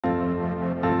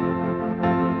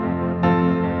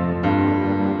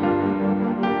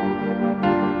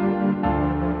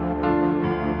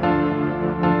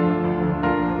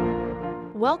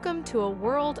Welcome to a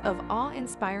world of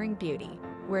awe-inspiring beauty,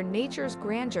 where nature's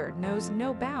grandeur knows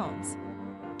no bounds.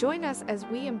 Join us as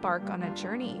we embark on a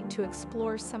journey to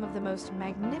explore some of the most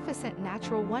magnificent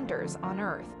natural wonders on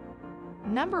Earth.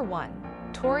 Number 1.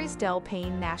 Torres del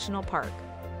Paine National Park.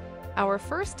 Our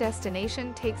first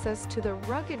destination takes us to the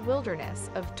rugged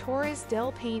wilderness of Torres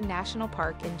del Paine National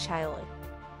Park in Chile.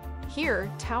 Here,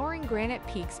 towering granite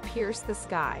peaks pierce the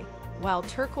sky, while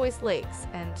turquoise lakes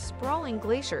and sprawling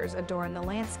glaciers adorn the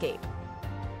landscape.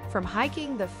 From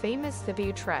hiking the famous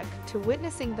Thibaut Trek to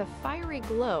witnessing the fiery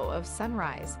glow of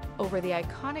sunrise over the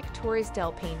iconic Torres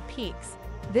del Paine peaks,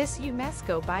 this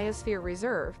UNESCO Biosphere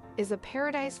Reserve is a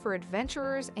paradise for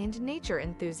adventurers and nature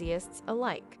enthusiasts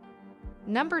alike.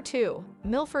 Number 2.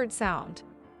 Milford Sound.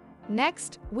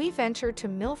 Next, we venture to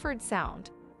Milford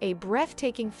Sound, a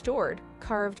breathtaking fjord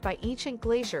carved by ancient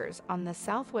glaciers on the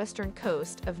southwestern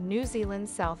coast of New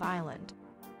Zealand's South Island.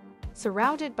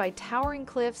 Surrounded by towering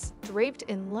cliffs draped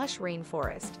in lush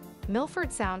rainforest,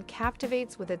 Milford Sound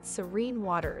captivates with its serene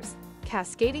waters,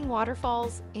 cascading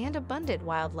waterfalls, and abundant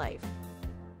wildlife.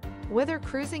 Whether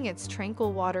cruising its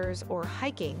tranquil waters or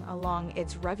hiking along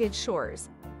its rugged shores,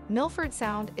 Milford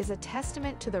Sound is a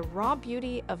testament to the raw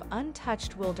beauty of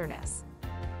untouched wilderness.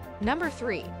 Number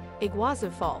 3.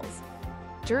 Iguazu Falls.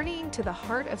 Journeying to the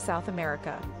heart of South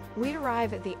America, we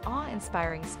arrive at the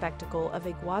awe-inspiring spectacle of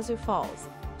Iguazu Falls,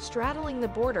 straddling the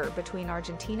border between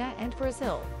Argentina and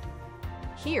Brazil.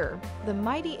 Here, the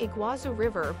mighty Iguazu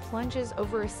River plunges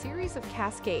over a series of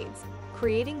cascades,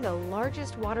 creating the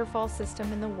largest waterfall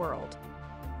system in the world.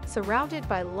 Surrounded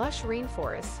by lush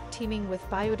rainforests teeming with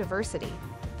biodiversity,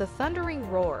 the thundering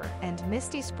roar and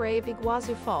misty spray of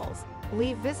Iguazu Falls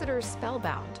leave visitors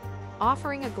spellbound,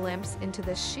 offering a glimpse into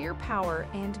the sheer power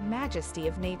and majesty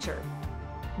of nature.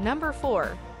 Number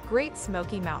 4. Great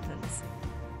Smoky Mountains.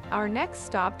 Our next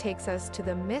stop takes us to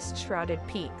the mist-shrouded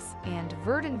peaks and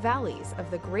verdant valleys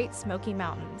of the Great Smoky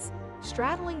Mountains,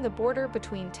 straddling the border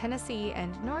between Tennessee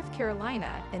and North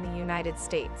Carolina in the United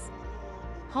States.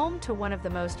 Home to one of the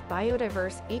most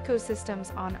biodiverse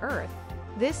ecosystems on Earth,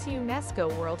 this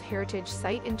UNESCO World Heritage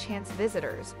Site enchants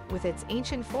visitors with its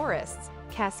ancient forests,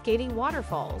 cascading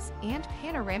waterfalls, and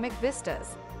panoramic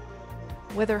vistas.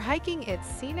 Whether hiking its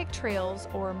scenic trails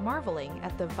or marveling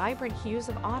at the vibrant hues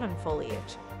of autumn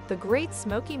foliage, the Great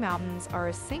Smoky Mountains are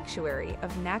a sanctuary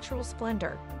of natural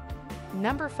splendor.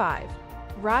 Number 5.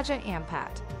 Raja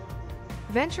Ampat.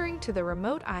 Venturing to the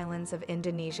remote islands of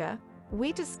Indonesia,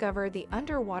 we discover the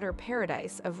underwater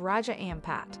paradise of Raja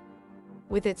Ampat.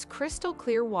 With its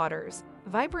crystal-clear waters,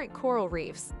 vibrant coral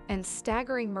reefs, and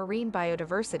staggering marine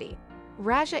biodiversity,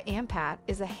 Raja Ampat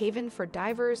is a haven for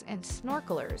divers and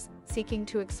snorkelers seeking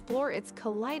to explore its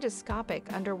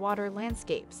kaleidoscopic underwater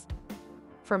landscapes.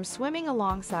 From swimming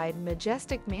alongside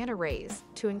majestic manta rays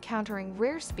to encountering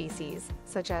rare species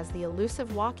such as the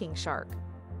elusive walking shark,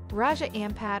 Raja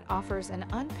Ampat offers an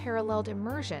unparalleled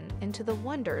immersion into the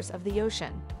wonders of the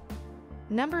ocean.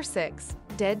 Number 6.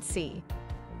 Dead Sea.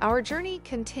 Our journey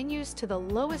continues to the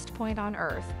lowest point on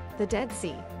Earth, the Dead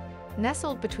Sea.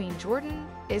 Nestled between Jordan,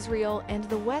 Israel, and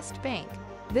the West Bank,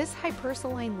 this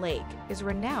hypersaline lake is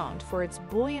renowned for its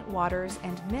buoyant waters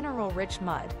and mineral-rich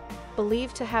mud,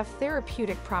 believed to have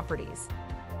therapeutic properties.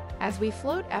 As we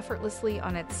float effortlessly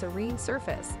on its serene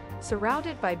surface,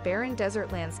 surrounded by barren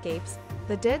desert landscapes,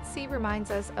 the Dead Sea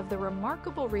reminds us of the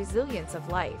remarkable resilience of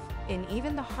life in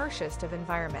even the harshest of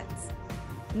environments.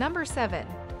 Number 7.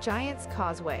 Giant's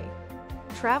Causeway.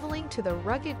 Traveling to the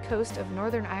rugged coast of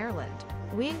Northern Ireland,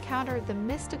 we encounter the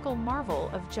mystical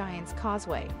marvel of Giant's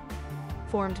Causeway.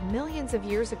 Formed millions of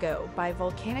years ago by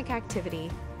volcanic activity,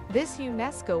 this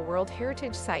UNESCO World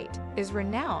Heritage Site is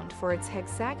renowned for its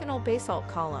hexagonal basalt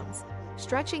columns,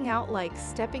 stretching out like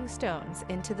stepping stones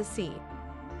into the sea.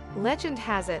 Legend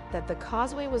has it that the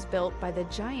causeway was built by the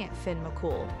giant Finn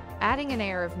McCool, adding an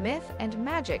air of myth and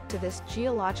magic to this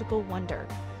geological wonder.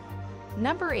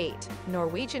 Number 8.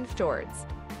 Norwegian Fjords.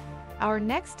 Our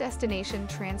next destination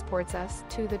transports us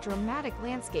to the dramatic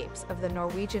landscapes of the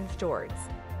Norwegian fjords.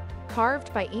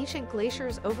 Carved by ancient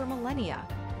glaciers over millennia,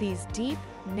 these deep,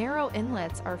 narrow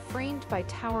inlets are framed by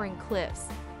towering cliffs,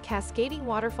 cascading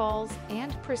waterfalls,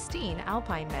 and pristine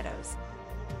alpine meadows.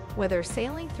 Whether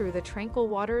sailing through the tranquil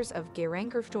waters of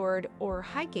Geirangerfjord or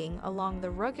hiking along the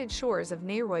rugged shores of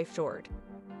Nærøyfjord,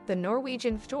 the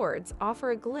Norwegian fjords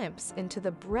offer a glimpse into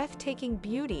the breathtaking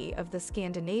beauty of the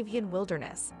Scandinavian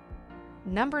wilderness.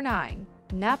 Number 9.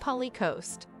 Nepali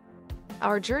Coast.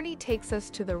 Our journey takes us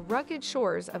to the rugged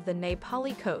shores of the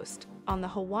Nepali coast on the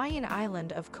Hawaiian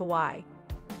island of Kauai.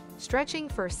 Stretching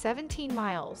for 17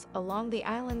 miles along the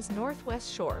island's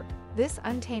northwest shore, This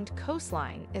untamed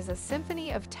coastline is a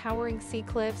symphony of towering sea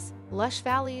cliffs, lush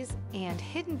valleys, and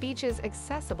hidden beaches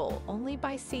accessible only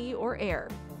by sea or air.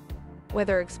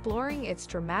 Whether exploring its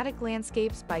dramatic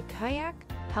landscapes by kayak,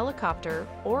 helicopter,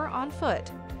 or on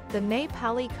foot, the Ne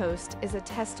Pali coast is a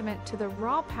testament to the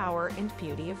raw power and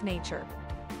beauty of nature.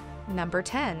 Number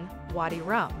 10. Wadi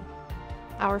Rum.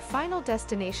 Our final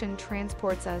destination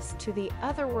transports us to the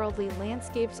otherworldly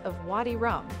landscapes of Wadi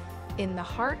Rum, in the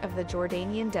heart of the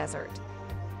Jordanian desert.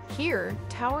 Here,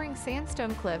 towering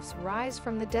sandstone cliffs rise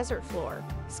from the desert floor,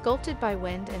 sculpted by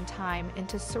wind and time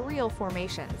into surreal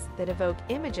formations that evoke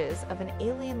images of an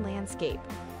alien landscape.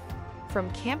 From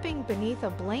camping beneath a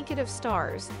blanket of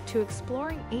stars to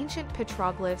exploring ancient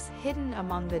petroglyphs hidden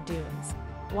among the dunes,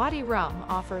 Wadi Rum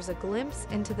offers a glimpse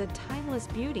into the timeless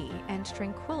beauty and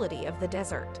tranquility of the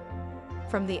desert.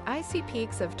 From the icy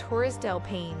peaks of Torres del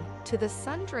Paine to the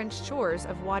sun-drenched shores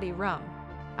of Wadi Rum,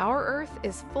 our Earth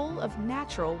is full of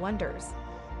natural wonders.